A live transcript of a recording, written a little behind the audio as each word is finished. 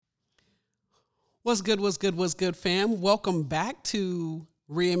What's good? What's good? What's good, fam? Welcome back to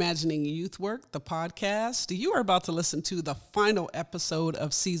Reimagining Youth Work, the podcast. You are about to listen to the final episode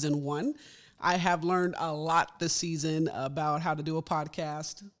of season one. I have learned a lot this season about how to do a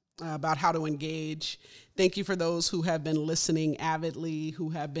podcast, about how to engage. Thank you for those who have been listening avidly, who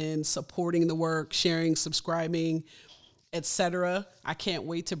have been supporting the work, sharing, subscribing, etc. I can't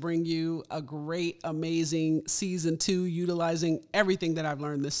wait to bring you a great, amazing season two, utilizing everything that I've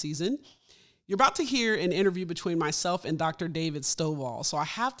learned this season. You're about to hear an interview between myself and Dr. David Stovall. So I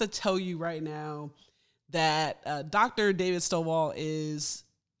have to tell you right now that Dr. David Stovall is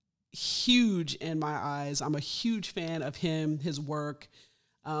huge in my eyes. I'm a huge fan of him, his work.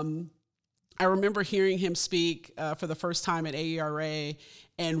 I remember hearing him speak for the first time at AERA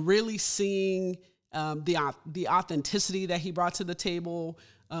and really seeing the authenticity that he brought to the table.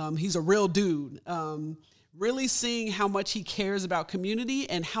 He's a real dude. Really seeing how much he cares about community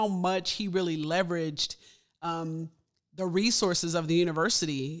and how much he really leveraged the resources of the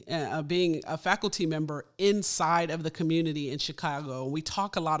university, being a faculty member inside of the community in Chicago. We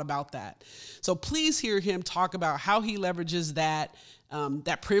talk a lot about that. So please hear him talk about how he leverages that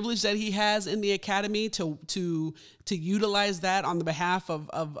privilege that he has in the academy to utilize that on the behalf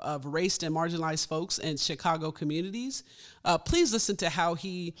of race and marginalized folks in Chicago communities. Please listen to how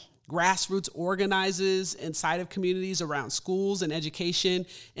he grassroots organizes inside of communities around schools and education.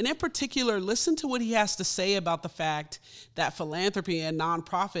 And in particular, listen to what he has to say about the fact that philanthropy and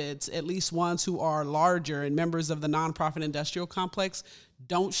nonprofits, at least ones who are larger and members of the nonprofit industrial complex,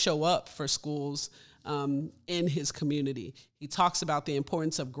 don't show up for schools in his community. He talks about the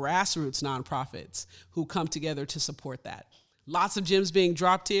importance of grassroots nonprofits who come together to support that. Lots of gems being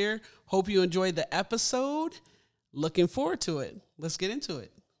dropped here. Hope you enjoyed the episode. Looking forward to it. Let's get into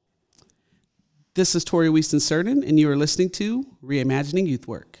it. This is Tori Wieston-Certain, and you are listening to Reimagining Youth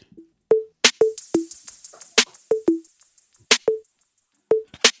Work.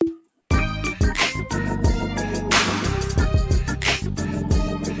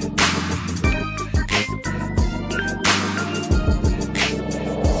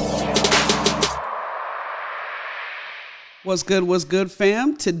 What's good,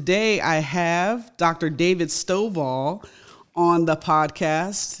 fam? Today I have Dr. David Stovall on the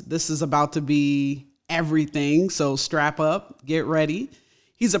podcast. This is about to be everything, so strap up, get ready.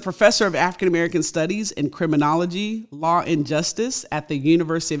 He's a professor of African American Studies and Criminology, Law and Justice at the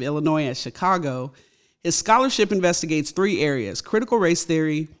University of Illinois at Chicago. His scholarship investigates three areas: critical race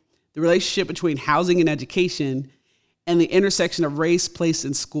theory, the relationship between housing and education, and the intersection of race, place,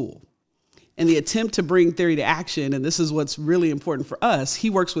 and school. In the attempt to bring theory to action, and this is what's really important for us, he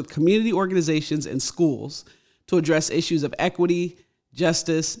works with community organizations and schools to address issues of equity,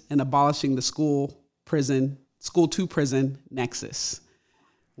 justice, and abolishing the school to prison nexus.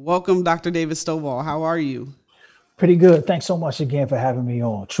 Welcome, Dr. David Stovall. How are you? Pretty good. Thanks so much again for having me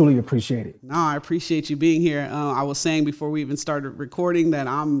on. Truly appreciate it. No, I appreciate you being here. I was saying before we even started recording that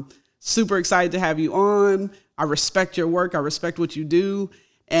I'm super excited to have you on. I respect your work. I respect what you do.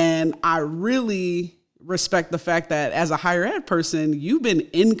 And I really respect the fact that as a higher ed person, you've been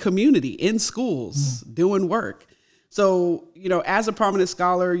in community, in schools, doing work. So, as a prominent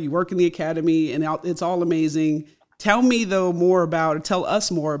scholar, you work in the academy and it's all amazing. Tell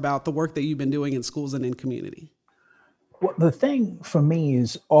us more about the work that you've been doing in schools and in community. Well, the thing for me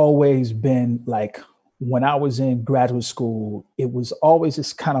has always been like when I was in graduate school, it was always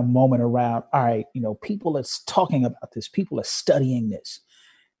this kind of moment around, all right, people are talking about this, people are studying this.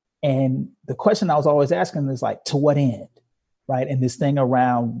 And the question I was always asking is like, to what end, right? And this thing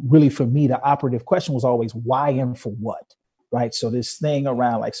around, really for me, the operative question was always why and for what, right? So this thing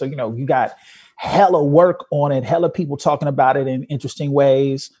around like, you got hella work on it, hella people talking about it in interesting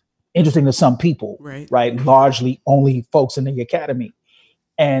ways, interesting to some people, right? Largely only folks in the academy.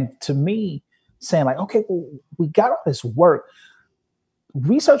 And to me, saying like, okay, well, we got all this work.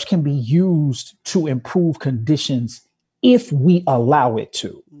 Research can be used to improve conditions if we allow it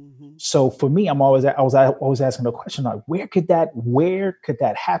to. So for me, I was always asking the question, like, where could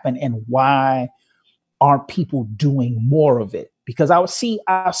that happen, and why aren't people doing more of it? Because I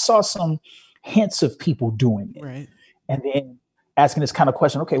saw some hints of people doing it, right? And then asking this kind of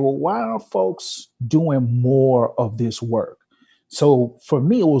question, okay, well, why are folks doing more of this work? So for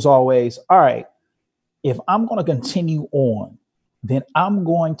me, it was always, all right, if I'm going to continue on, then I'm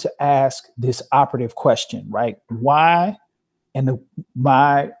going to ask this operative question, right? Why? And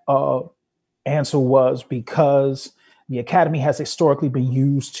my answer was because the academy has historically been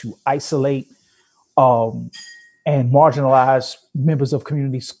used to isolate and marginalize members of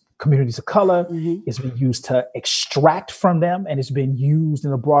communities of color. Mm-hmm. It's been used to extract from them, and it's been used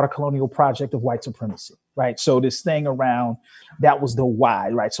in the broader colonial project of white supremacy, right? So this thing around, that was the why,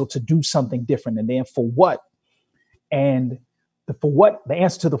 right? So to do something different, and then for what? And the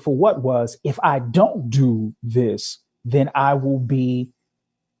answer to the for what was, if I don't do this, then I will be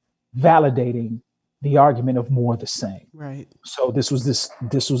validating the argument of more of the same. Right. So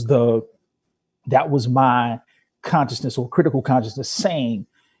that was my consciousness, or critical consciousness, saying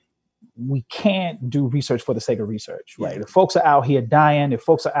we can't do research for the sake of research, right? Yeah. If folks are out here dying, if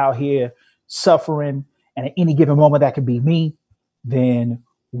folks are out here suffering, and at any given moment that could be me, then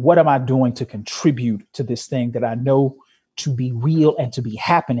what am I doing to contribute to this thing that I know to be real and to be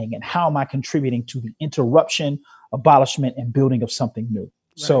happening? And how am I contributing to the interruption, abolishment, and building of something new? Right.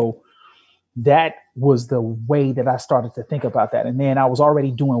 So that was the way that I started to think about that. And then I was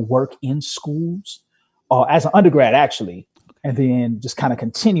already doing work in schools as an undergrad, actually. And then just kind of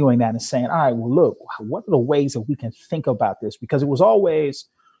continuing that and saying, all right, well, look, what are the ways that we can think about this? Because it was always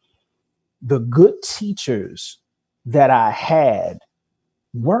the good teachers that I had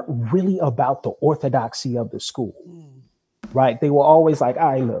weren't really about the orthodoxy of the school, right? They were always like, all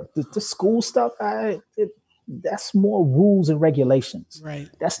right, look, the school stuff, that's more rules and regulations. Right.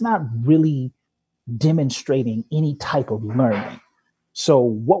 That's not really demonstrating any type of learning. So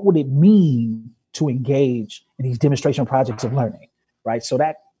what would it mean to engage in these demonstration projects of learning, right? So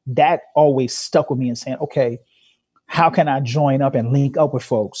that always stuck with me, and saying, okay, how can I join up and link up with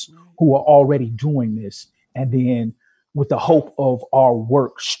folks who are already doing this? And then with the hope of our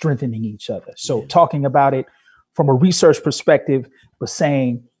work strengthening each other. So talking about it from a research perspective, but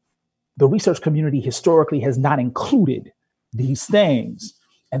saying the research community historically has not included these things.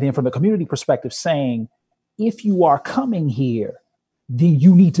 And then from the community perspective, saying, if you are coming here, then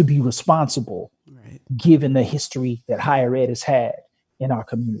you need to be responsible, right, given the history that higher ed has had in our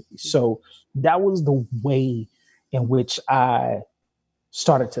community. So that was the way in which I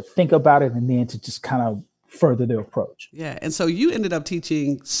started to think about it, and then to just kind of further the approach. Yeah. And so you ended up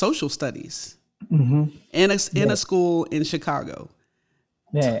teaching social studies Mm-hmm. in a school in Chicago.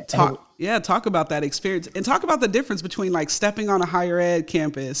 Yeah. Talk about that experience, and talk about the difference between like stepping on a higher ed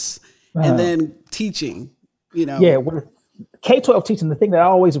campus and then teaching, Yeah. Well, K-12 teaching, the thing that I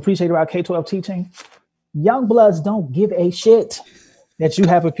always appreciate about K-12 teaching, young bloods don't give a shit that you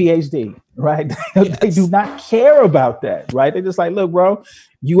have a PhD, right? Yes. They do not care about that, right? They're just like, look, bro,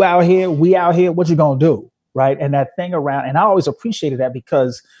 you out here, we out here, what you gonna do, right? And that thing around, and I always appreciated that,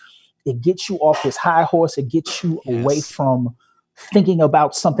 because it gets you off this high horse. It gets you away from thinking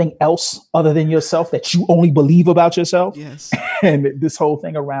about something else other than yourself that you only believe about yourself. Yes. And this whole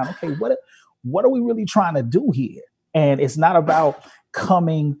thing around, okay, what are we really trying to do here? And it's not about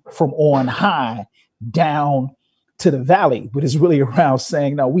coming from on high down to the valley, but it's really around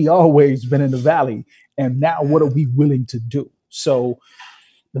saying, no, we always been in the valley, and now what are we willing to do? So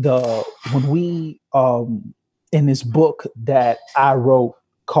when we in this book that I wrote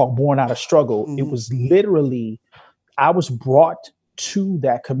called Born Out of Struggle, it was literally, I was brought to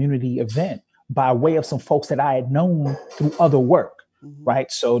that community event by way of some folks that I had known through other work,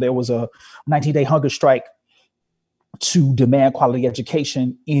 right? So there was a 19-day hunger strike to demand quality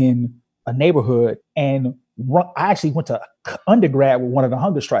education in a neighborhood, and I actually went to undergrad with one of the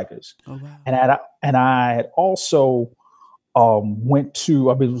hunger strikers. Oh, wow. And I had also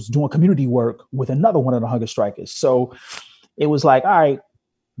was doing community work with another one of the hunger strikers. So it was like, all right,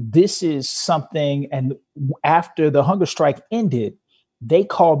 this is something. And after the hunger strike ended, they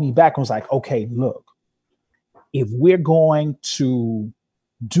called me back and was like, okay, look, if we're going to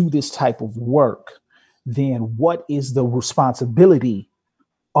do this type of work, then what is the responsibility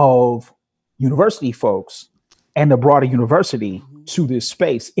of university folks and the broader university to this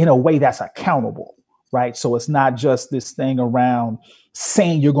space in a way that's accountable, right? So it's not just this thing around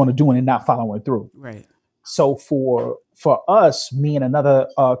saying you're going to do it and not following through. Right. So for us, me and another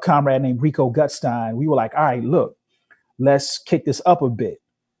comrade named Rico Gutstein, we were like, all right, look, let's kick this up a bit.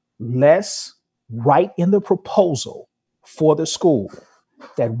 Let's write in the proposal for the school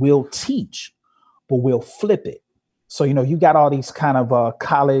that we'll teach, but we'll flip it. So, you got all these kind of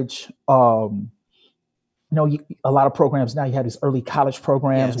college, a lot of programs now, you have these early college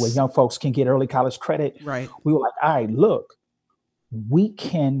programs where young folks can get early college credit. Right. We were like, all right, look, we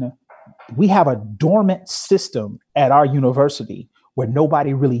have a dormant system at our university where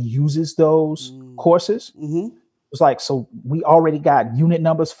nobody really uses those courses. Mm-hmm. It's like, so we already got unit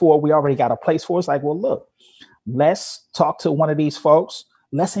numbers for it. We already got a place for it. It's like, well, look, let's talk to one of these folks.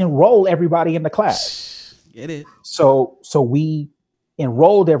 Let's enroll everybody in the class. Get it. So we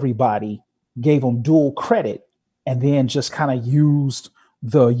enrolled everybody, gave them dual credit, and then just kind of used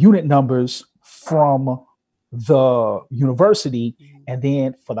the unit numbers from the university. And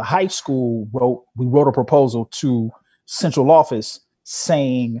then for the high school, we wrote a proposal to central office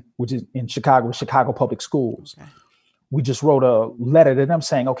saying, which is in Chicago, Chicago Public Schools. Okay. We just wrote a letter to them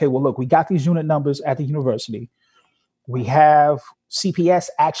saying, okay, well, look, we got these unit numbers at the university. We have CPS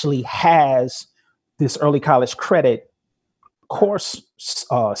actually has this early college credit course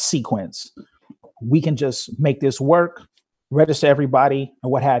sequence. We can just make this work, register everybody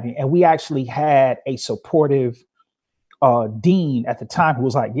and what have you. And we actually had a supportive dean at the time who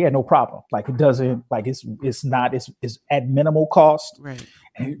was like, yeah, no problem. Like it doesn't, like it's at minimal cost. Right.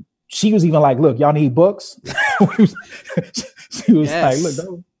 And she was even like, look, y'all need books. She was like, look,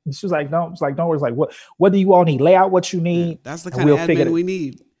 don't. She was like, no, it's like, don't worry. It's like, what do you all need? Lay out what you need. Yeah, that's the kind of admin we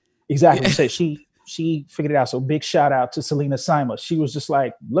need. Exactly. Yeah. So she figured it out. So big shout out to Selena Sima. She was just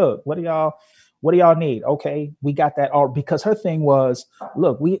like, look, what do y'all need? Okay, we got that. All because her thing was,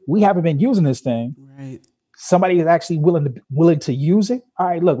 look, we haven't been using this thing. Right. Somebody is actually willing to use it. All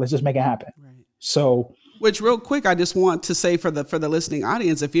right, look, let's just make it happen. Right. So, which real quick, I just want to say for the listening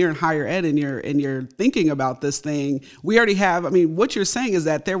audience, if you're in higher ed and you're thinking about this thing, we already have. I mean, what you're saying is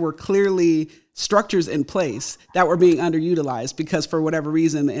that there were clearly structures in place that were being underutilized because for whatever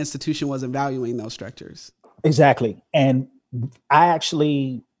reason the institution wasn't valuing those structures. Exactly, and I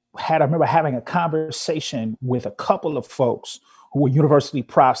remember having a conversation with a couple of folks who were university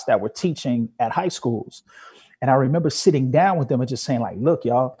profs that were teaching at high schools, and I remember sitting down with them and just saying, like, look,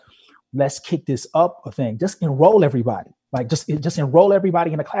 y'all. Let's kick this up a thing. Just enroll everybody. Like just enroll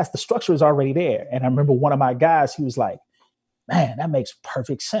everybody in the class. The structure is already there. And I remember one of my guys, he was like, man, that makes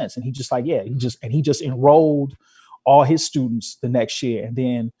perfect sense. And he just like, yeah, he just enrolled all his students the next year. And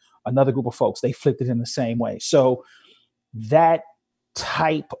then another group of folks, they flipped it in the same way. So that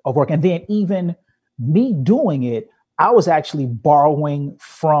type of work. And then even me doing it, I was actually borrowing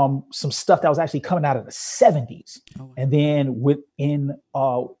from some stuff that was actually coming out of the 70s. Oh. And then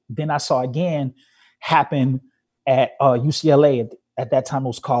then I saw again happen at UCLA. At that time, it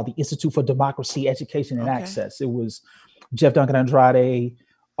was called the Institute for Democracy, Education, and Access. It was Jeff Duncan Andrade,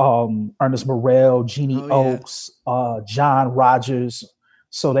 Ernest Morrell, Jeannie Oakes, John Rogers.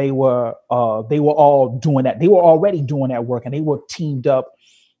 So they were all doing that. They were already doing that work, and they were teamed up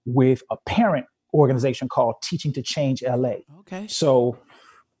with a parent organization called Teaching to Change LA. Okay. So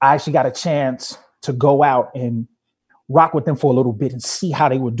I actually got a chance to go out and rock with them for a little bit and see how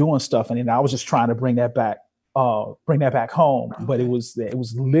they were doing stuff. And then I was just trying to bring that back home. Okay. But it was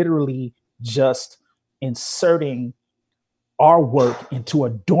literally just inserting our work into a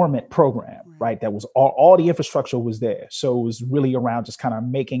dormant program, right? That was all the infrastructure was there. So it was really around just kind of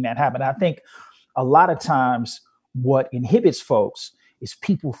making that happen. I think a lot of times what inhibits folks is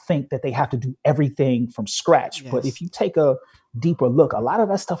people think that they have to do everything from scratch. Yes. But if you take a deeper look, a lot of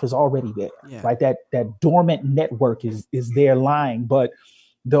that stuff is already there, right? That dormant network is there lying. But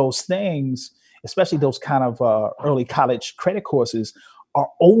those things, especially those kind of early college credit courses, are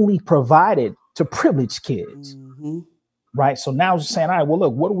only provided to privileged kids, right? So now just saying, all right, well,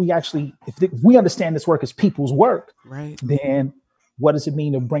 look, what do we actually, if we understand this work as people's work, right? Then what does it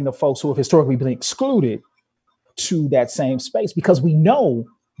mean to bring the folks who have historically been excluded to that same space, because we know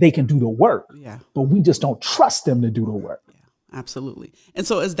they can do the work, but we just don't trust them to do the work. Yeah, absolutely. And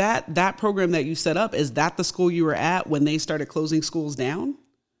so is that program that you set up, is that the school you were at when they started closing schools down?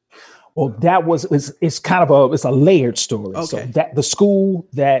 Well, it's kind of it's a layered story. Okay. So that the school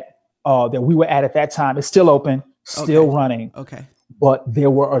that we were at that time is still open, still running. Okay. But there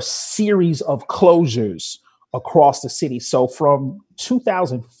were a series of closures across the city. So from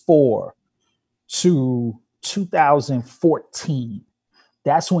 2004 to 2014,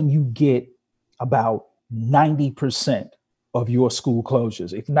 that's when you get about 90% of your school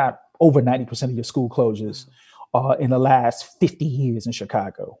closures, if not over 90% of your school closures in the last 50 years in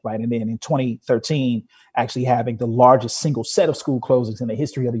Chicago, right? And then in 2013, actually having the largest single set of school closings in the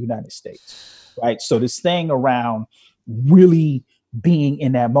history of the United States, right? So this thing around really being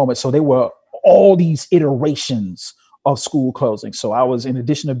in that moment. So there were all these iterations of school closing. So I was, in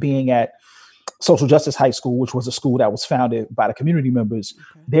addition to being at Social Justice High School, which was a school that was founded by the community members,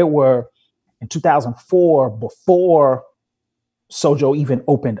 there were, in 2004, before Sojo even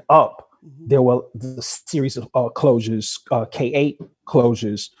opened up, there were the series of closures, K-8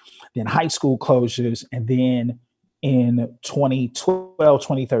 closures, then high school closures, and then in 2012,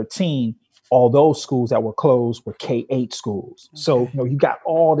 2013, all those schools that were closed were K-8 schools. Okay. So, you got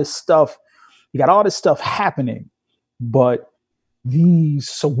all this stuff happening, but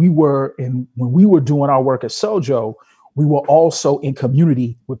so when we were doing our work at Sojo, we were also in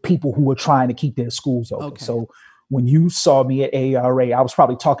community with people who were trying to keep their schools open. Okay. So when you saw me at ARA, I was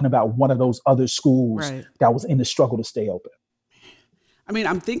probably talking about one of those other schools Right. that was in the struggle to stay open. I mean,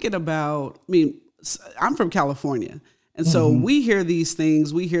 I'm thinking about, I mean, I'm from California. And so Mm-hmm. we hear these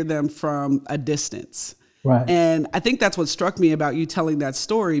things, we hear them from a distance. Right. And I think that's what struck me about you telling that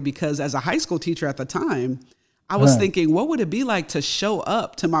story, because as a high school teacher at the time, I was thinking, what would it be like to show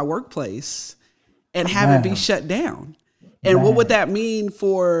up to my workplace and have it be shut down? And what would that mean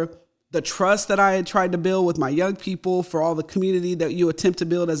for the trust that I had tried to build with my young people, for all the community that you attempt to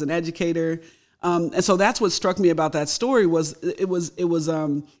build as an educator? And so that's what struck me about that story was it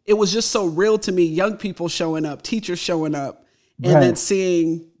was just so real to me. Young people showing up, teachers showing up, and then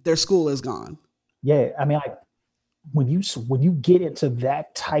seeing their school is gone. Yeah, I mean, like when you get into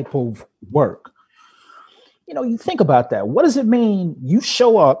that type of work, you think about that. What does it mean? You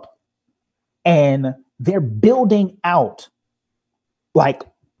show up and they're building out, like,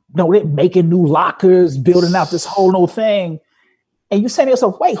 they're making new lockers, building out this whole new thing. And you say to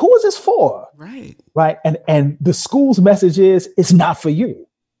yourself, wait, who is this for? Right. Right. And the school's message is, it's not for you.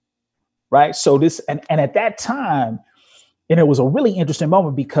 Right. So and at that time, and it was a really interesting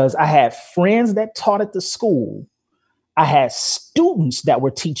moment because I had friends that taught at the school. I had students that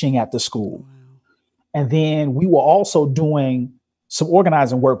were teaching at the school. Wow. And then we were also doing some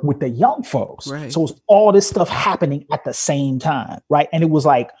organizing work with the young folks. Right. So it was all this stuff happening at the same time. Right. And it was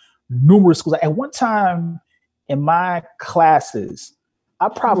like numerous schools. At one time in my classes, I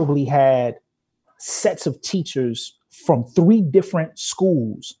probably had sets of teachers from 3 different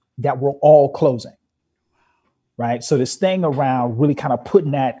schools that were all closing. Right. So this thing around really kind of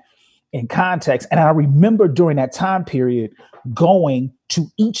putting that in context. And I remember during that time period going to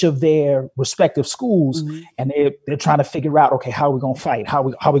each of their respective schools, Mm-hmm. and they're trying to figure out, okay, how are we going to fight? How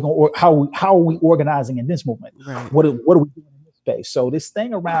are we organizing in this movement? Right. What are we doing in this space? So this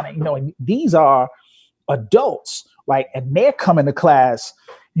thing around, and these are adults, right? And they're coming to class,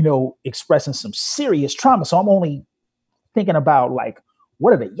 expressing some serious trauma. So I'm only thinking about, like,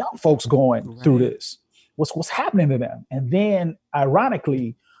 what are the young folks going through this? What's happening to them? And then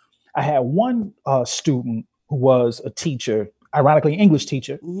ironically, I had one student who was a teacher, ironically English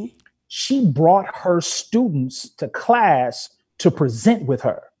teacher. Mm-hmm. She brought her students to class to present with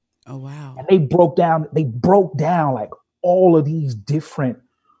her. Oh, wow. And they broke down like all of these different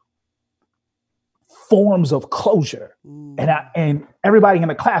forms of closure. And everybody in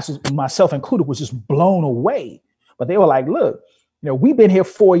the class, myself included, was just blown away. But they were like, look, we've been here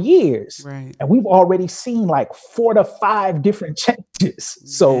 4 years, right, and we've already seen like 4 to 5 different changes.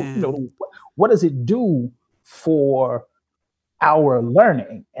 So, what does it do for our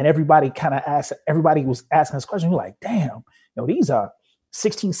learning? And everybody was asking this question. We're like, damn, these are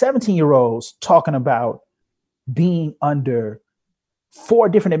 16, 17-year-olds talking about being under 4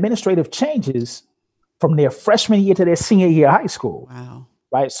 different administrative changes from their freshman year to their senior year of high school. Wow.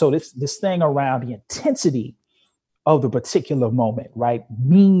 Right. So this thing around the intensity of the particular moment, right,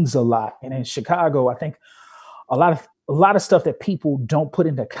 means a lot. And in Chicago, I think a lot of stuff that people don't put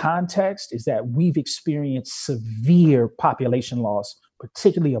into context is that we've experienced severe population loss,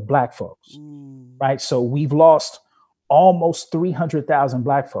 particularly of Black folks, right? So we've lost almost 300,000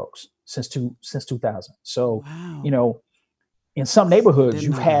 Black folks since 2000. So, wow. In some neighborhoods,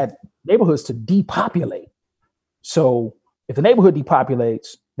 you've had neighborhoods to depopulate. So if the neighborhood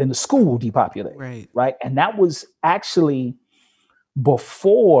depopulates, then the school will depopulate, right? And that was actually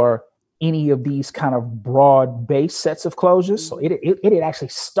before any of these kind of broad-based sets of closures. So it had actually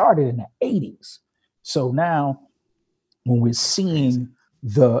started in the 80s. So now when we're seeing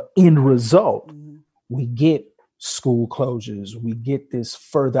the end result, we get school closures, we get this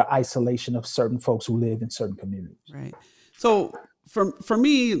further isolation of certain folks who live in certain communities. Right. So for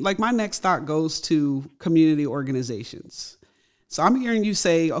me, like, my next thought goes to community organizations. So I'm hearing you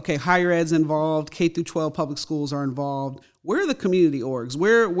say, okay, higher ed's involved, K through 12 public schools are involved. Where are the community orgs?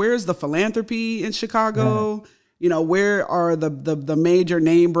 Where's the philanthropy in Chicago? Where are the major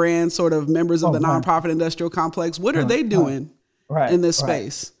name brand sort of members of the nonprofit industrial complex? What are they doing in this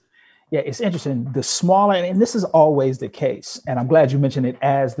space? Yeah, it's interesting. The smaller, and this is always the case, and I'm glad you mentioned it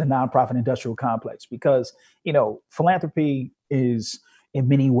as the nonprofit industrial complex, because, philanthropy is in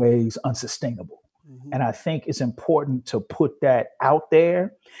many ways unsustainable. And I think it's important to put that out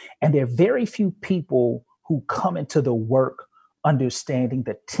there. And there are very few people who come into the work understanding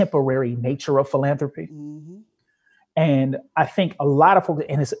the temporary nature of philanthropy. And I think a lot of folks,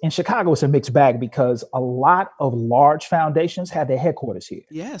 and in Chicago, it's a mixed bag because a lot of large foundations have their headquarters here.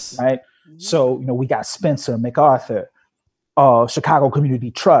 Yes. Right. So, we got Spencer, MacArthur, Chicago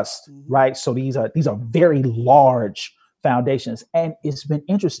Community Trust. Right. So these are very large foundations. And it's been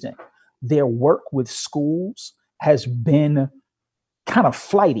interesting. Their work with schools has been kind of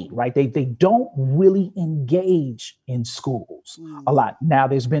flighty, right? They don't really engage in schools a lot. Now,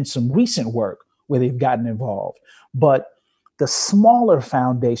 there's been some recent work where they've gotten involved, but the smaller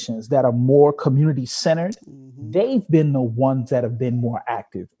foundations that are more community centered, they've been the ones that have been more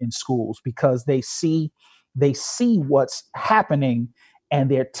active in schools because they see what's happening, and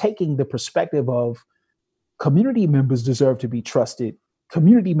they're taking the perspective of community members deserve to be trusted.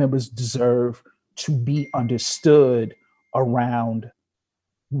 Community members deserve to be understood around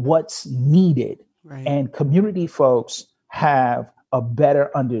what's needed. Right. And community folks have a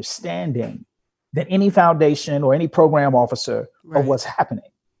better understanding than any foundation or any program officer of what's happening.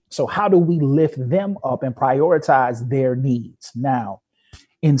 So how do we lift them up and prioritize their needs? Now,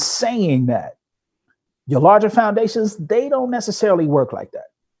 in saying that, your larger foundations, they don't necessarily work like that.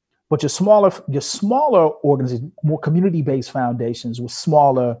 But your smaller organizations, more community-based foundations with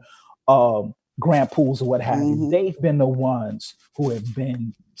smaller grant pools or what have you, they've been the ones who have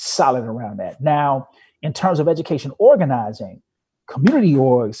been solid around that. Now, in terms of education organizing, community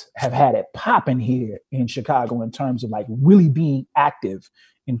orgs have had it popping here in Chicago in terms of like really being active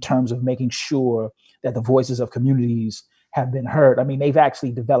in terms of making sure that the voices of communities have been heard. I mean, they've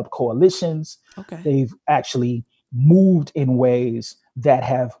actually developed coalitions. Okay. They've actually moved in ways that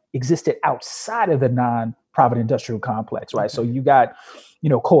have existed outside of the nonprofit industrial complex, right? Okay. So you got,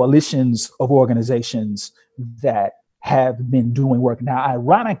 coalitions of organizations that have been doing work. Now,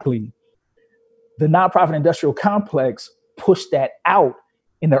 ironically, the nonprofit industrial complex pushed that out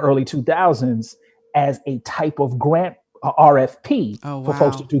in the early 2000s as a type of grant RFP for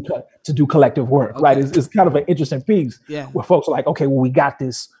folks to do collective work, right? It's kind of an interesting piece where folks are like, okay, well, we got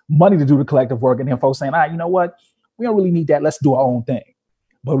this money to do the collective work. And then folks saying, you know what? We don't really need that. Let's do our own thing,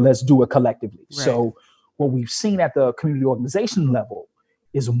 but let's do it collectively. Right. So what we've seen at the community organization level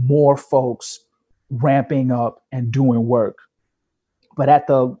is more folks ramping up and doing work. But at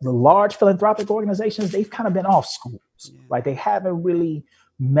the large philanthropic organizations, they've kind of been off schools, right? They haven't really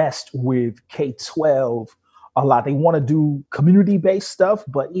messed with K-12 a lot. They want to do community-based stuff,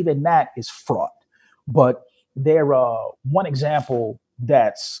 but even that is fraught. But one example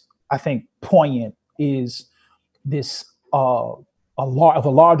that's, I think, poignant is this a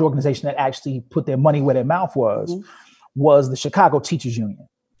large organization that actually put their money where their mouth was the Chicago Teachers Union.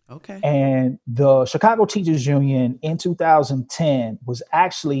 Okay. And the Chicago Teachers Union in 2010 was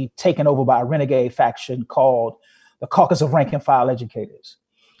actually taken over by a renegade faction called the Caucus of Rank and File Educators.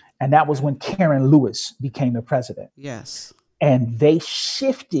 And that was when Karen Lewis became the president. Yes. And they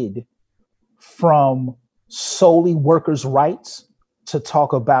shifted from solely workers' rights to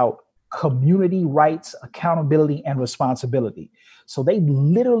talk about community rights, accountability, and responsibility. So they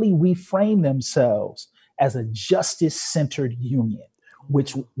literally reframed themselves as a justice-centered union,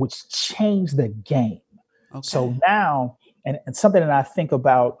 which changed the game. Okay. So now, and something that I think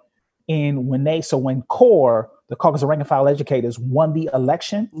about when CORE, the Caucus of Rank and File Educators, won the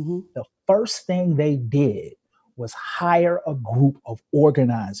election, the first thing they did was hire a group of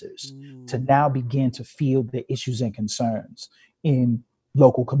organizers to now begin to field the issues and concerns in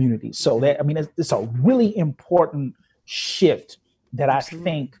local communities. So it's a really important shift that I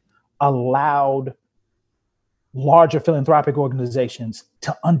think allowed larger philanthropic organizations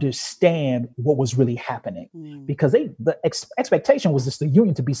to understand what was really happening, because the expectation was just the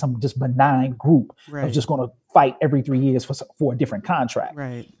union to be some just benign group that was just going to fight every 3 years for a different contract.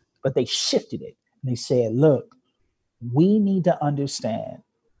 Right. But they shifted it and they said, look, we need to understand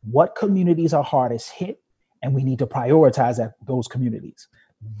what communities are hardest hit, and we need to prioritize those communities.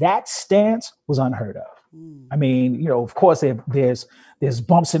 That stance was unheard of. I mean, of course there's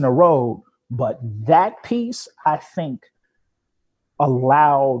bumps in the road, but that piece, I think,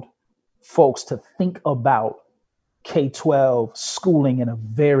 allowed folks to think about K-12 schooling in a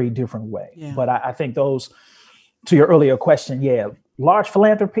very different way. Yeah. But I think those, to your earlier question, large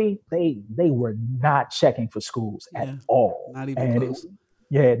philanthropy, they were not checking for schools at all. Not even close.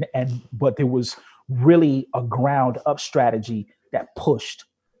 But there was really a ground up strategy that pushed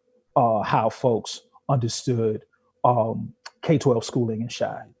how folks understood K-12 schooling in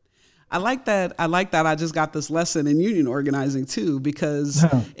Chi. I like that. I just got this lesson in union organizing too, because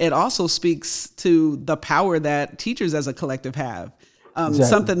it also speaks to the power that teachers as a collective have. Exactly.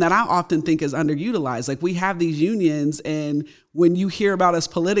 Something that I often think is underutilized. Like, we have these unions, and when you hear about us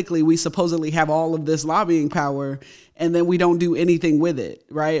politically, we supposedly have all of this lobbying power, and then we don't do anything with it,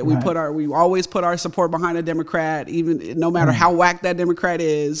 right? We always put our support behind a Democrat, even no matter how whack that Democrat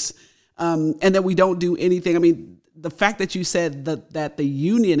is, and then we don't do anything. I mean, the fact that you said that the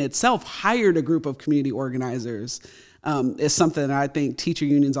union itself hired a group of community organizers is something that I think teacher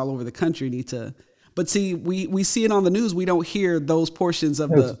unions all over the country need to. But see, we see it on the news. We don't hear those portions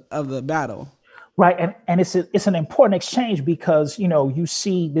of the battle. Right. And it's an important exchange because, you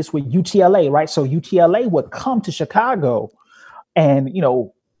see this with UTLA, right? So UTLA would come to Chicago and,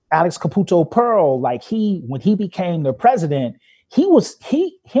 Alex Caputo Pearl, like when he became the president, him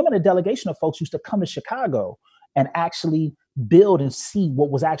and a delegation of folks used to come to Chicago and actually build and see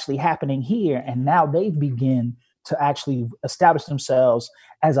what was actually happening here. And now they've begun to actually establish themselves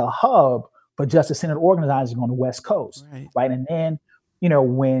as a hub for justice-centered organizing on the West Coast. Right. And then,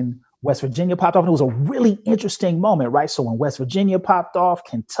 when West Virginia popped off, and it was a really interesting moment, right? So when West Virginia popped off,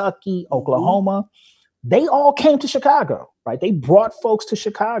 Kentucky, Oklahoma, they all came to Chicago, right? They brought folks to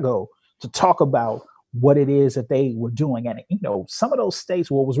Chicago to talk about what it is that they were doing. And, some of those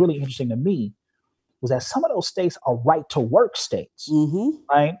states, what was really interesting to me was that some of those states are right to work states,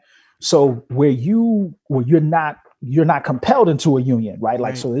 right? So where you're not compelled into a union, right?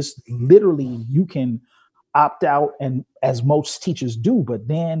 Like, so it's literally, you can opt out, and as most teachers do, but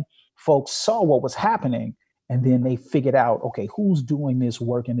then folks saw what was happening, and then they figured out, okay, who's doing this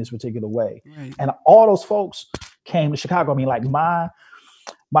work in this particular way? And all those folks came to Chicago. I mean, like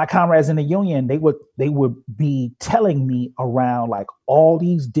my comrades in the union, they would be telling me around like all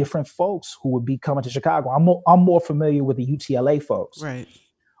these different folks who would be coming to Chicago. I'm more familiar with the UTLA folks,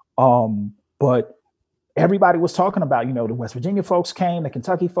 but everybody was talking about, the West Virginia folks came, the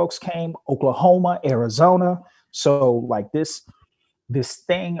Kentucky folks came, Oklahoma, Arizona. So like this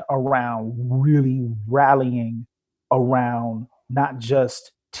thing around really rallying around not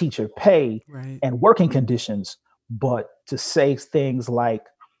just teacher pay and working conditions, but to say things like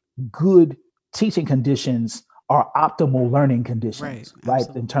good teaching conditions are optimal learning conditions, right?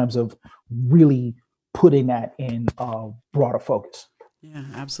 In terms of really putting that in broader focus. Yeah,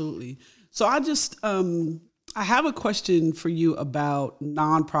 absolutely. So I have a question for you about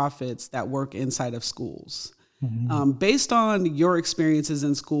nonprofits that work inside of schools. Based on your experiences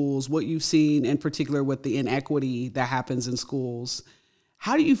in schools, what you've seen in particular with the inequity that happens in schools,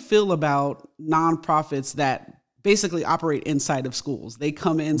 how do you feel about nonprofits that basically operate inside of schools? They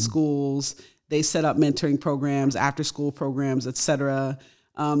come in schools, they set up mentoring programs, after school programs, et cetera.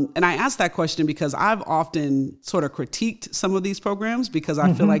 And I ask that question because I've often sort of critiqued some of these programs because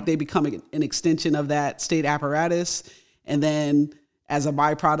I feel like they become an extension of that state apparatus. And then as a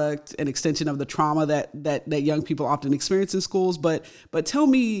byproduct, an extension of the trauma that young people often experience in schools. But tell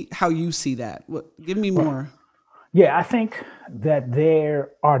me how you see that. Give me more. Yeah, I think that there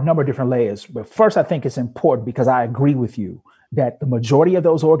are a number of different layers. But first, I think it's important because I agree with you that the majority of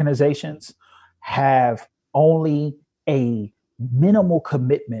those organizations have only a minimal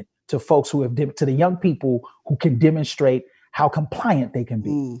commitment to folks who have, to the young people who can demonstrate how compliant they can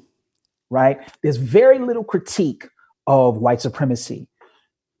be, right? There's very little critique of white supremacy,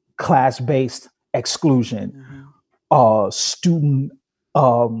 class-based exclusion, student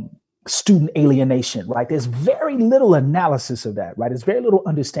alienation, right? There's very little analysis of that, right? There's very little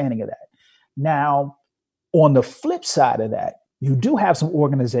understanding of that. Now, on the flip side of that, you do have some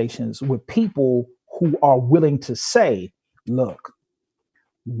organizations with people who are willing to say, look,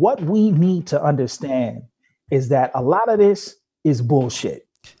 what we need to understand is that a lot of this is bullshit.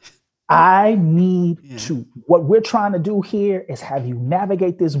 I need to, what we're trying to do here is have you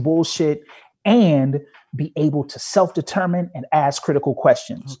navigate this bullshit and be able to self-determine and ask critical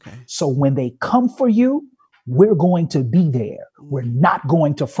questions. So when they come for you, we're going to be there. We're not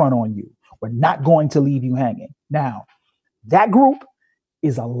going to front on you. We're not going to leave you hanging. Now, that group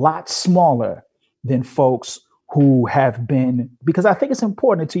is a lot smaller than folks who have been, because I think it's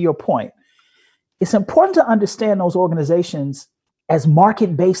important, to your point, it's important to understand those organizations as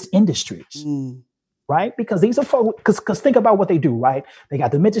market-based industries, right? Because these are folks, because think about what they do, right? They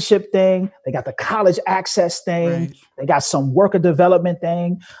got the mentorship thing, they got the college access thing, they got some worker development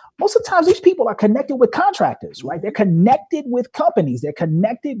thing. Most of the times, these people are connected with contractors, right? They're connected with companies, they're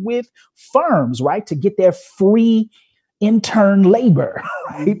connected with firms, right? To get their free intern labor,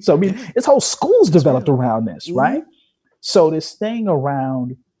 right? So, I mean, this whole school's developed around this, right? So this thing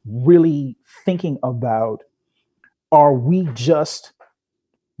around really thinking about, are we just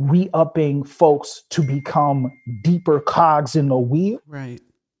re-upping folks to become deeper cogs in the wheel? Right.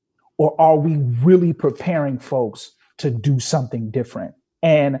 Or are we really preparing folks to do something different?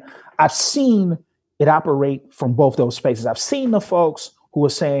 And I've seen it operate from both those spaces. I've seen the folks who are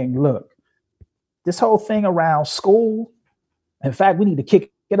saying, look, this whole thing around school, in fact, we need to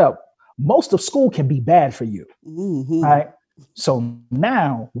kick it up. Most of school can be bad for you, right? So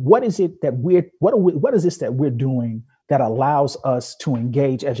now, what is it that what is this that we're doing that allows us to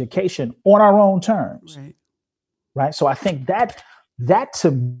engage education on our own terms, right? So I think that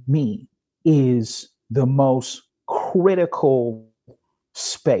to me is the most critical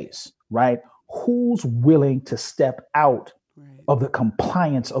space, right? Who's willing to step out Right. of the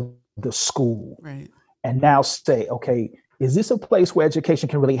compliance of the school Right. and now say, okay, is this a place where education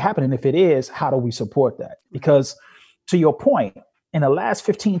can really happen? And if it is, how do we support that? Because to your point, in the last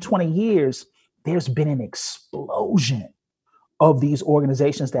 15, 20 years, there's been an explosion of these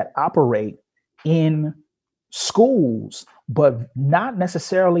organizations that operate in schools, but not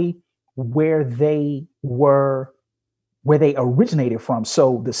necessarily where they originated from.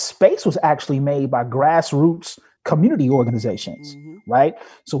 So the space was actually made by grassroots community organizations, right?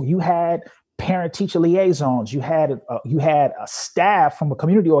 So you had parent-teacher liaisons, you had a staff from a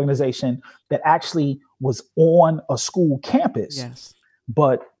community organization that actually was on a school campus. Yes.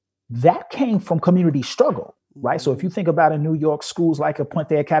 But that came from community struggle, right? So if you think about in New York, schools like El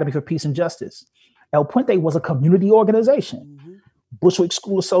Puente Academy for Peace and Justice, El Puente was a community organization. Bushwick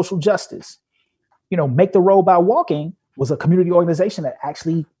School of Social Justice, Make the Road by Walking was a community organization that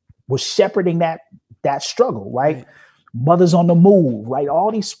actually was shepherding that struggle, right? Mothers on the Move, right?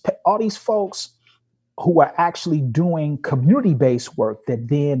 All these folks who are actually doing community-based work that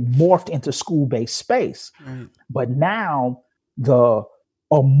then morphed into school-based space. Right. But now the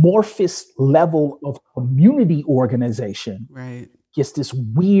amorphous level of community organization gets this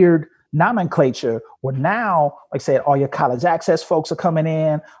weird nomenclature where now, like I said, all your college access folks are coming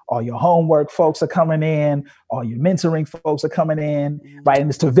in, all your homework folks are coming in, all your mentoring folks are coming in, right? And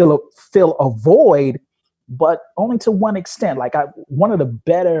it's to fill a void, but only to one extent. Like one of the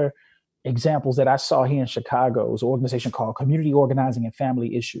better examples that I saw here in Chicago was an organization called Community Organizing and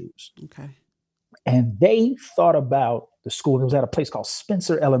Family Issues. Okay. And they thought about the school. It was at a place called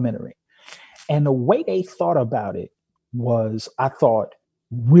Spencer Elementary. And the way they thought about it was, I thought,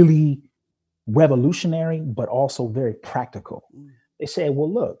 really revolutionary, but also very practical. They said, well,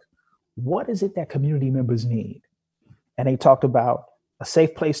 look, what is it that community members need? And they talked about a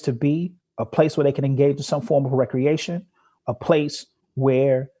safe place to be, a place where they can engage in some form of recreation, a place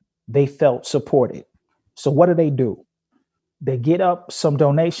where they felt supported. So what do? They get up some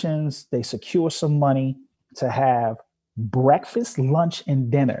donations, they secure some money to have breakfast, lunch, and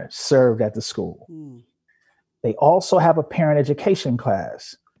dinner served at the school. They also have a parent education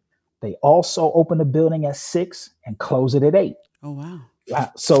class. They also open the building at 6 and close it at 8. Oh,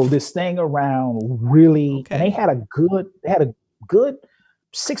 wow. So this thing around really, and they had a good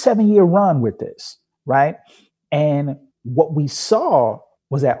 6-7 year run with this, right? And what we saw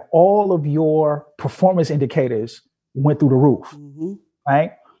was that all of your performance indicators went through the roof,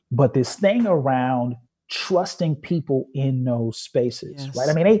 right? But this thing around trusting people in those spaces, right?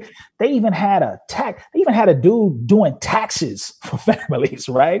 I mean, they even had a dude doing taxes for families,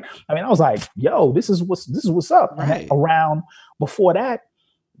 right? I mean, I was like, yo, this is what's up. Right. Around before that,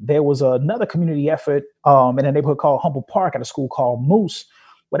 there was another community effort in a neighborhood called Humboldt Park at a school called Moose,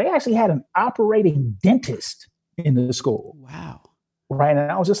 where they actually had an operating dentist in the school. Wow. Right.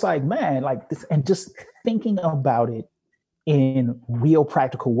 And I was just like, man, like this, and just thinking about it in real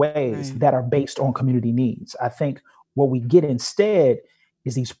practical ways that are based on community needs. I think what we get instead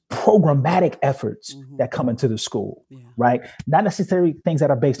is these programmatic efforts that come into the school, right? Not necessarily things that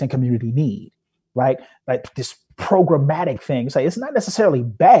are based in community need, right? Like this programmatic thing. It's not necessarily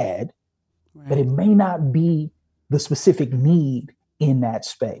bad, but it may not be the specific need in that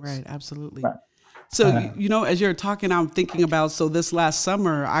space. Right, absolutely. Right. So, as you're talking, I'm thinking about, so this last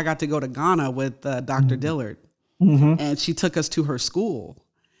summer, I got to go to Ghana with Dr. Dillard, and she took us to her school.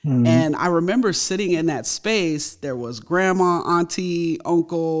 And I remember sitting in that space. There was grandma, auntie,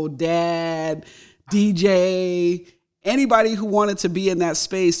 uncle, dad, DJ, anybody who wanted to be in that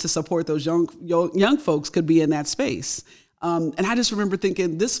space to support those young folks could be in that space. And I just remember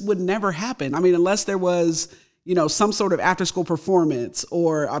thinking this would never happen. I mean, unless there was, some sort of after school performance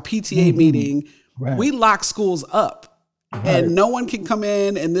or a PTA meeting. Right. We lock schools up, and no one can come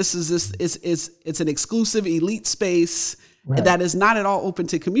in. And it's an exclusive elite space that is not at all open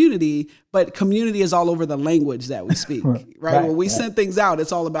to community, but community is all over the language that we speak, right? When we send things out,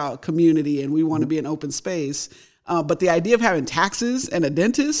 it's all about community, and we want to be an open space. But the idea of having taxes and a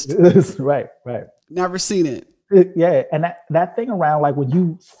dentist, right. Never seen it. Yeah. And that thing around, like, when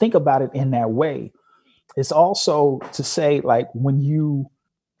you think about it in that way, it's also to say, like, when you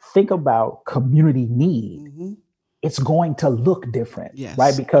think about community need, it's going to look different,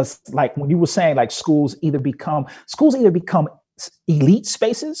 right? Because, like, when you were saying, like, schools either become elite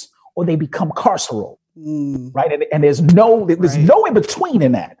spaces or they become carceral, right? And there's no in between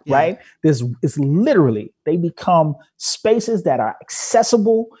in that, right? It's literally, they become spaces that are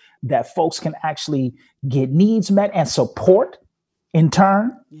accessible, that folks can actually get needs met and support in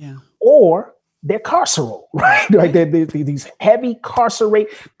turn, or they're carceral, right? Like they're these heavy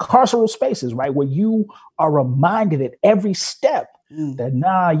carceral spaces, right? Where you are reminded at every step that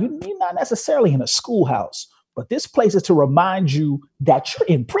you're not necessarily in a schoolhouse, but this place is to remind you that you're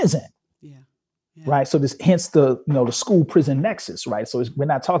in prison. Yeah. Yeah. Right. So this hence the school prison nexus, right? So we're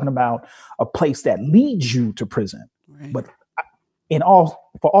not talking about a place that leads you to prison, Right. but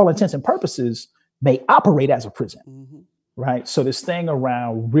for all intents and purposes, may operate as a prison. Mm-hmm. Right. So this thing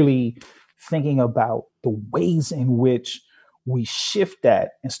around really thinking about the ways in which we shift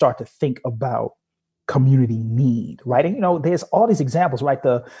that and start to think about community need, right? And there's all these examples, right?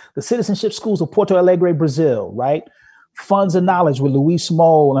 The citizenship schools of Porto Alegre, Brazil, right? Funds of Knowledge with Luis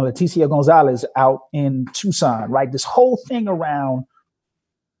Moll and Leticia Gonzalez out in Tucson, right? This whole thing around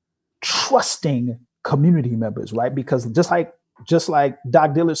trusting community members, right? Because just like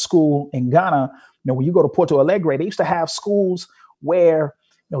Doc Dillard's school in Ghana, when you go to Porto Alegre, they used to have schools where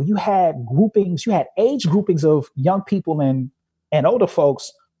you had age groupings of young people and older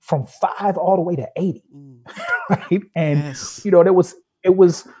folks from 5 all the way to 80, right? And yes. it was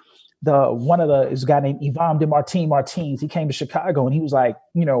this guy named Ivan de Martins. He came to Chicago and he was like,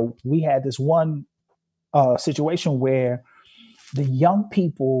 we had this one situation where the young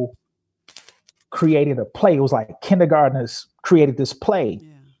people created a play. It was like kindergartners created this play. Yeah.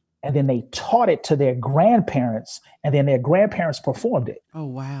 And then they taught it to their grandparents, and then their grandparents performed it. Oh,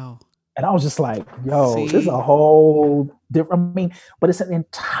 wow. And I was just like, this is a whole different, but it's an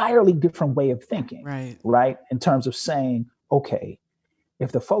entirely different way of thinking, right? In terms of saying, okay,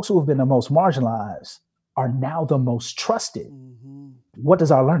 if the folks who have been the most marginalized are now the most trusted, what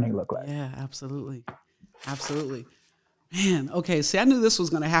does our learning look like? Yeah, absolutely. Absolutely. Man, okay. See, I knew this was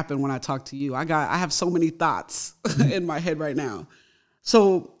going to happen when I talked to you. I have so many thoughts in my head right now.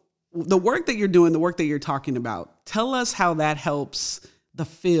 So the work that you're doing, the work that you're talking about, tell us how that helps the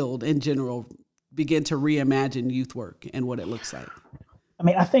field in general begin to reimagine youth work and what it looks like.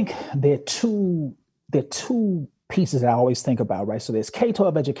 I think there are two pieces I always think about, right? So there's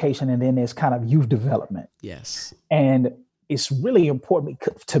K-12 education, and then there's kind of youth development. Yes. And it's really important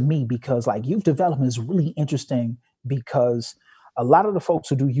to me because youth development is really interesting because a lot of the folks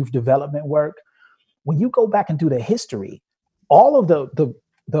who do youth development work, when you go back and do the history, all of the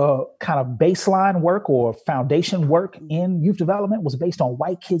kind of baseline work or foundation work in youth development was based on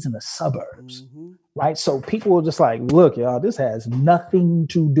white kids in the suburbs, right? So people were just like, look, y'all, this has nothing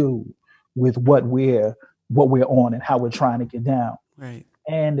to do with what we're on and how we're trying to get down. Right.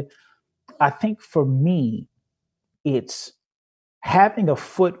 And I think for me, it's having a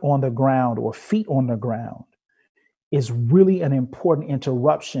foot on the ground or feet on the ground is really an important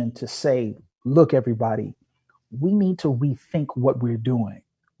interruption to say, look, everybody, we need to rethink what we're doing.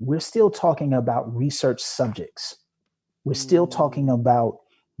 We're still talking about research subjects. We're still talking about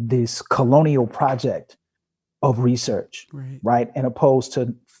this colonial project of research, right? And opposed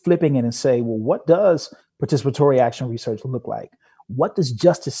to flipping it and say, well, what does participatory action research look like? What does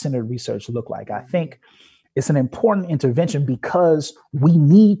justice-centered research look like? I think it's an important intervention because we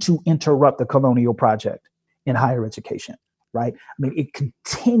need to interrupt the colonial project in higher education, right? It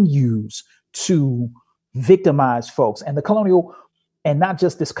continues to victimize folks and the colonial, and not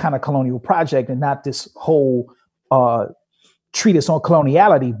just this kind of colonial project and not this whole treatise on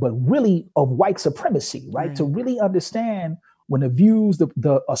coloniality, but really of white supremacy, right? To really understand when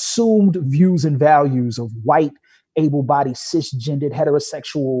the assumed views and values of white, able-bodied, cisgendered,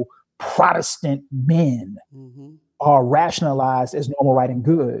 heterosexual Protestant men are rationalized as normal, right, and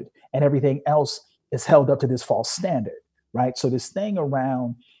good, and everything else is held up to this false standard, right? So this thing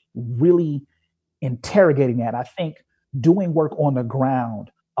around really interrogating that, I think doing work on the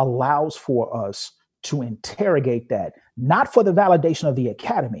ground allows for us to interrogate that, not for the validation of the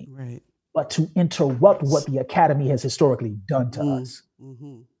academy, but to interrupt what the academy has historically done to us.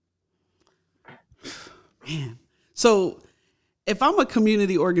 Man. So if I'm a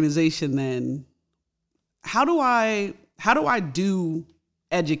community organization, then how do I do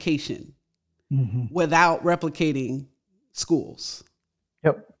education without replicating schools?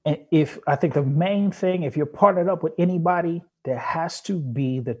 Yep. And I think the main thing, if you're partnered up with anybody, there has to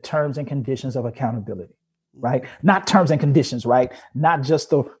be the terms and conditions of accountability, right? Not terms and conditions, right? Not just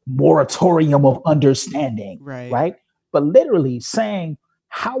the moratorium of understanding, right? But literally saying,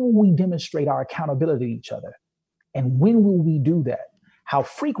 how will we demonstrate our accountability to each other? And when will we do that? How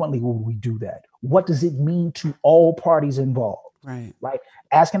frequently will we do that? What does it mean to all parties involved? Right?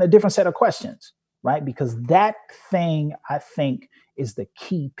 Asking a different set of questions, right? Because that thing, I think, is the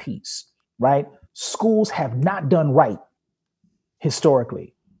key piece, right? Schools have not done right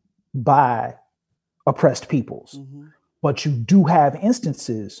historically by oppressed peoples, but you do have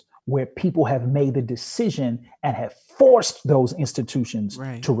instances where people have made the decision and have forced those institutions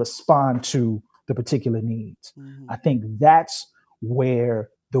Right. to respond to the particular needs. Mm-hmm. I think that's where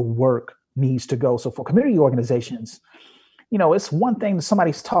the work needs to go. So for community organizations, it's one thing that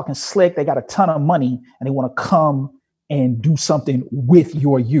somebody's talking slick, they got a ton of money and they want to come and do something with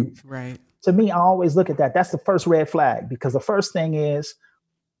your youth. Right. To me, I always look at that. That's the first red flag, because the first thing is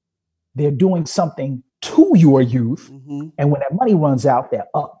they're doing something to your youth. Mm-hmm. And when that money runs out, they're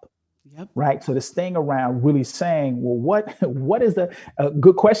up. Yep. Right. So this thing around really saying, well, what is a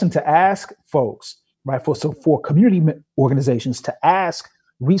good question to ask folks, right? For community organizations to ask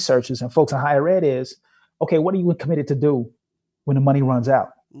researchers and folks in higher ed is, okay, what are you committed to do when the money runs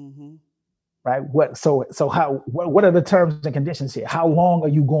out? Mm-hmm. Right. What are the terms and conditions here? How long are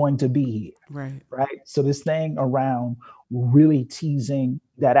you going to be here? Right. Right. So this thing around really teasing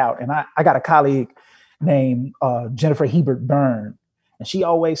that out. And I got a colleague named Jennifer Hebert Byrne, and she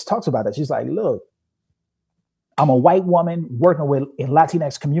always talks about it. She's like, look, I'm a white woman working in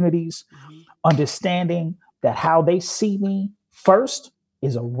Latinx communities, understanding that how they see me first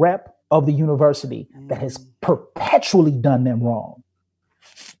is a rep of the university that has perpetually done them wrong.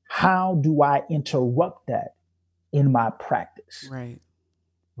 How do I interrupt that in my practice? Right.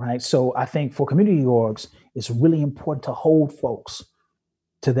 Right. So I think for community orgs, it's really important to hold folks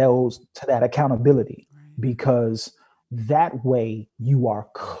to that accountability, because that way you are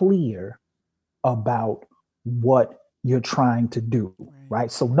clear about what you're trying to do.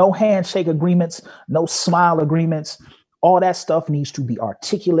 Right. So no handshake agreements, no smile agreements. All that stuff needs to be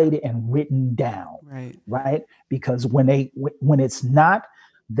articulated and written down. Right. Right. Because when it's not,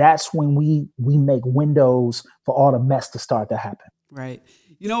 that's when we make windows for all the mess to start to happen. Right.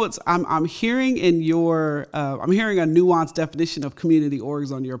 I'm hearing in your, I'm hearing a nuanced definition of community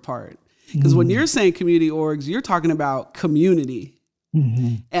orgs on your part. Because when you're saying community orgs, you're talking about community.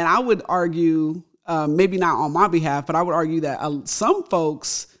 Mm-hmm. And I would argue, maybe not on my behalf, but I would argue that some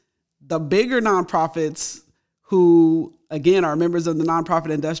folks, the bigger nonprofits who, again, are members of the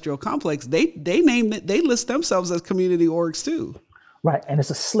nonprofit industrial complex, they list themselves as community orgs too. Right. And it's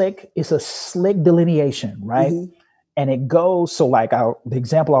a slick delineation, right? Mm-hmm. And it goes, so like the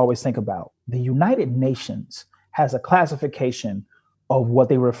example I always think about, the United Nations has a classification of what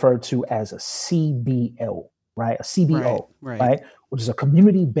they refer to as a CBO, right? A CBO, right? Which is a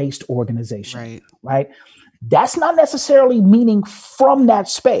community-based organization, right? That's not necessarily meaning from that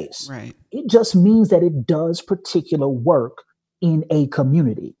space. Right. It just means that it does particular work in a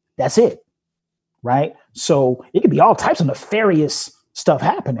community. That's it, right? So it could be all types of nefarious stuff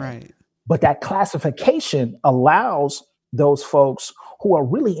happening. Right. But that classification allows those folks who are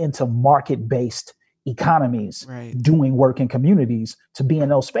really into market-based economies doing work in communities to be in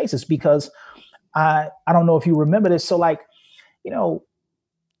those spaces. Because I don't know if you remember this. So like,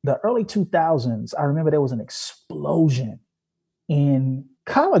 the early 2000s, I remember there was an explosion in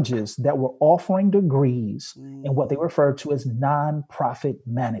colleges that were offering degrees in what they referred to as nonprofit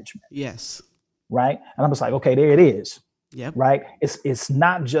management. Yes. Right. And I'm just like, okay, there it is. Yep. Right. It's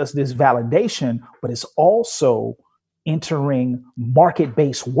not just this validation, but it's also entering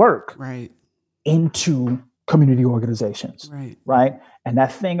market-based work into community organizations. Right. And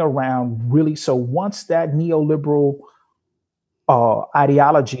that thing around really, so once that neoliberal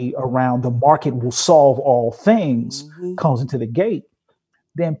ideology around the market will solve all things comes into the gate,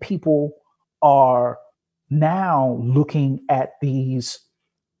 then people are now looking at these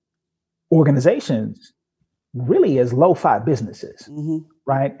organizations really as lo-fi businesses,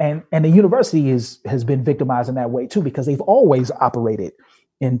 right? And the university has been victimized in that way too, because they've always operated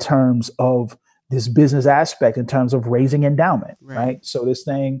in terms of this business aspect, in terms of raising endowment, right? So this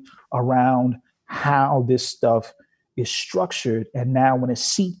thing around how this stuff is structured, and now when it's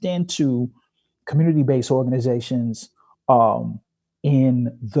seeped into community-based organizations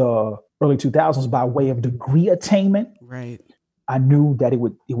in the early 2000s by way of degree attainment, I knew that it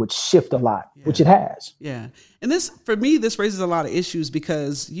would shift a lot, which it has. Yeah. And for me, this raises a lot of issues,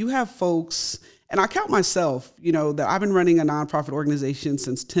 because you have folks, and I count myself, that I've been running a nonprofit organization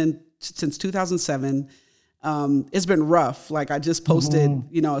since 2007. It's been rough. Like I just posted,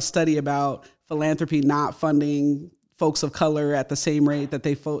 a study about philanthropy not funding folks of color at the same rate that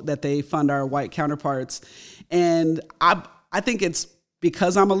they fund our white counterparts. And I think it's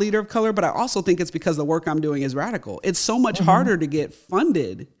because I'm a leader of color, but I also think it's because the work I'm doing is radical. It's so much harder to get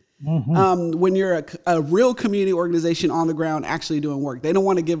funded when you're a real community organization on the ground actually doing work. They don't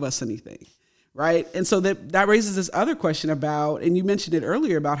want to give us anything, right? And so that raises this other question about, and you mentioned it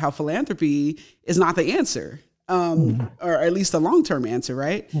earlier, about how philanthropy is not the answer, or at least the long-term answer,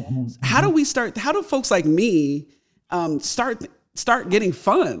 right? How do folks like me start start getting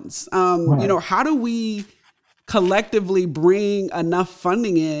funds. Right. How do we collectively bring enough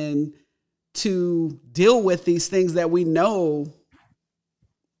funding in to deal with these things that we know,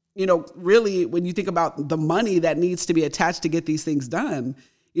 really, when you think about the money that needs to be attached to get these things done,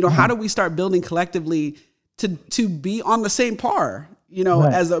 how do we start building collectively to be on the same par,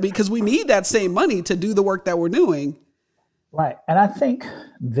 Right. because we need that same money to do the work that we're doing. Right. And I think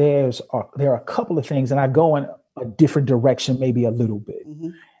there are a couple of things, and I go in a different direction, maybe a little bit. Mm-hmm.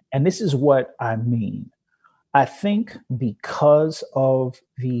 And this is what I mean. I think because of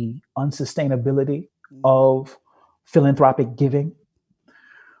the unsustainability of philanthropic giving,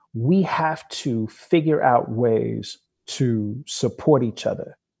 we have to figure out ways to support each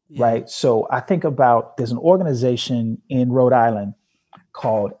other. Yeah. Right. So I think about there's an organization in Rhode Island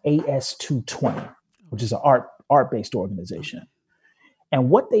called AS220, which is an art-based organization. And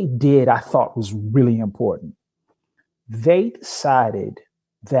what they did, I thought was really important. They decided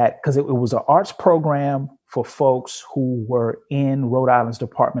that because it was an arts program for folks who were in Rhode Island's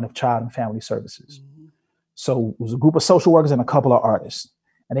Department of Child and Family Services. Mm-hmm. So it was a group of social workers and a couple of artists.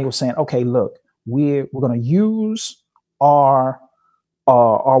 And they were saying, okay, look, we're going to use our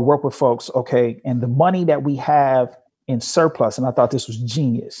work with folks, okay, and the money that we have in surplus, and I thought this was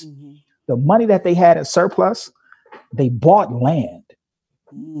genius. Mm-hmm. The money that they had in surplus, they bought land,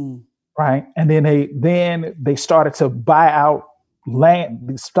 right? And then they started to buy out land,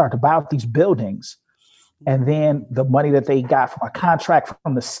 they started to buy out these buildings. And then the money that they got from a contract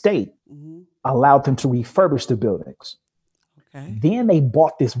from the state allowed them to refurbish the buildings. Okay. Then they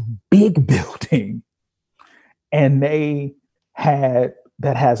bought this big building, and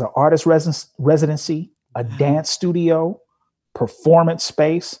that has an artist residency, a dance studio, performance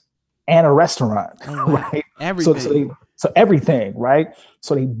space, and a restaurant. Oh, wow. Right? Everything. So everything, right?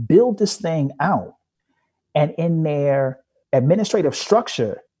 So they build this thing out, and in their administrative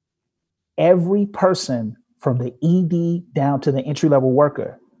structure, every person from the ED down to the entry-level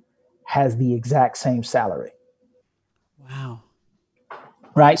worker has the exact same salary. Wow.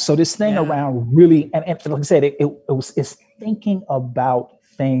 Right. So this thing around really, and like I said, it's thinking about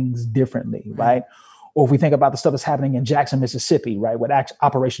things differently. Right. Or if we think about the stuff that's happening in Jackson, Mississippi, right, with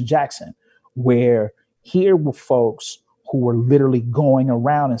Operation Jackson, where here were folks who were literally going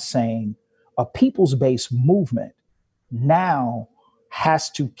around and saying a people's-based movement now has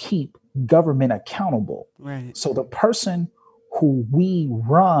to keep government accountable. Right. So the person who we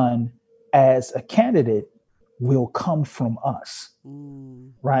run as a candidate will come from us.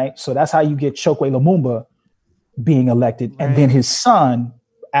 Right. So that's how you get Chokwe Lumumba being elected, and then his son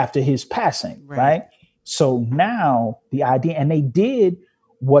after his passing. Right. So now the idea, and they did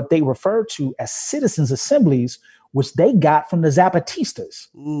what they refer to as citizens' assemblies, which they got from the Zapatistas.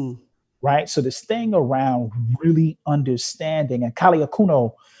 Right. So this thing around really understanding, and Kali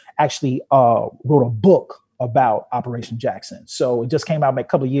Akuno actually wrote a book about Operation Jackson. So it just came out a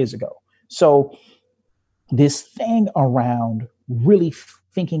couple of years ago. So this thing around really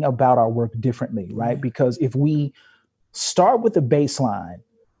thinking about our work differently, right? Because if we start with the baseline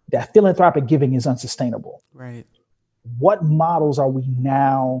that philanthropic giving is unsustainable, right? What models are we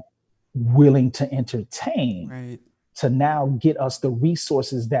now willing to entertain to now get us the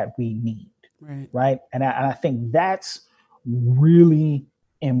resources that we need, right? And I think that's really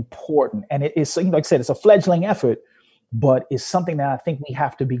important. And it's, like I said, it's a fledgling effort, but it's something that I think we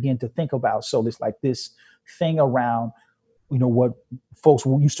have to begin to think about. So it's like this thing around, what folks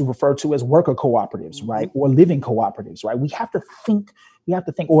used to refer to as worker cooperatives, right? Or living cooperatives, right? We have to think,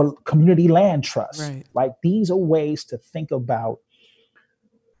 or community land trusts, right? These are ways to think about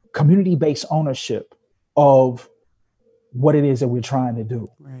community-based ownership of what it is that we're trying to do,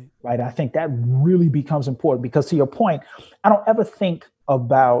 right? I think that really becomes important because, to your point, I don't ever think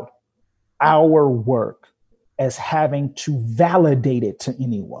about our work as having to validate it to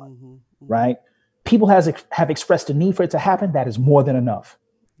anyone, right? People have expressed a need for it to happen. That is more than enough.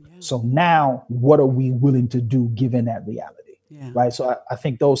 So now what are we willing to do given that reality, right? So I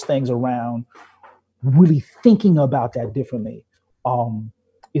think those things around really thinking about that differently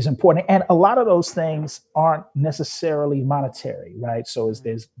is important. And a lot of those things aren't necessarily monetary, right? So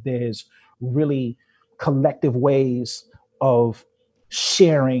there's really collective ways of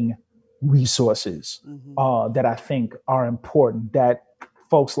sharing resources that I think are important, that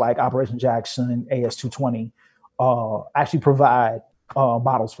folks like Operation Jackson and AS220 actually provide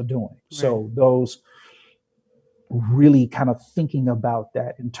models for doing. So those really kind of thinking about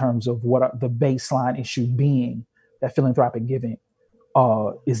that in terms of what the baseline issue being that philanthropic giving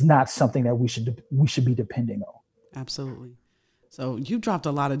is not something that we should be depending on. Absolutely. So you dropped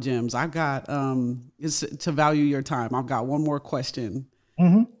a lot of gems. I've got, it's to value your time. I've got one more question.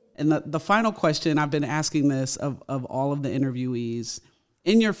 Mm-hmm. And the final question, I've been asking this of all of the interviewees.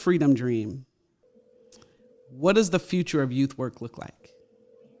 In your freedom dream, what does the future of youth work look like?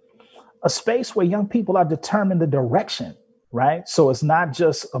 A space where young people are determined the direction, right? So it's not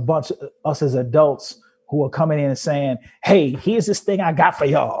just a bunch of us as adults who are coming in and saying, hey, here's this thing I got for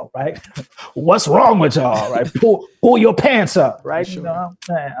y'all, right? What's wrong with y'all, right? Pull your pants up, right? Sure. You know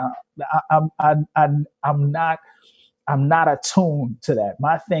what I'm saying? I'm not attuned to that.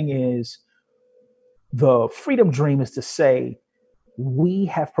 My thing is, the freedom dream is to say, we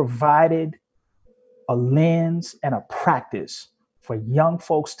have provided a lens and a practice for young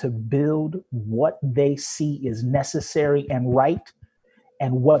folks to build what they see is necessary and right,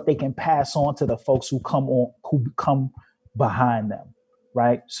 and what they can pass on to the folks who come behind them,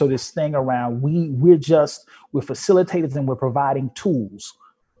 right? So this thing around we're facilitators, and we're providing tools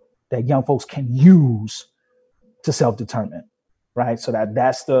that young folks can use to self-determine, right? So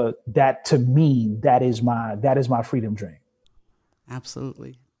that to me, that is my freedom dream.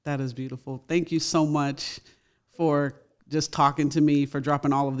 Absolutely. That is beautiful. Thank you so much for just talking to me, for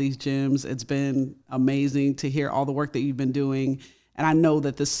dropping all of these gems. It's been amazing to hear all the work that you've been doing. And I know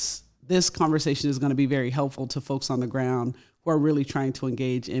that this conversation is going to be very helpful to folks on the ground who are really trying to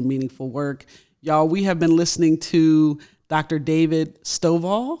engage in meaningful work. Y'all, we have been listening to Dr. David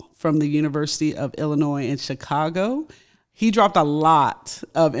Stovall from the University of Illinois in Chicago. He dropped a lot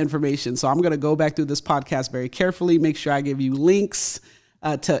of information. So I'm going to go back through this podcast very carefully, make sure I give you links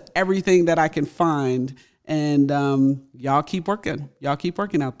to everything that I can find. And y'all keep working. Y'all keep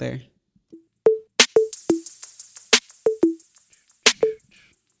working out there.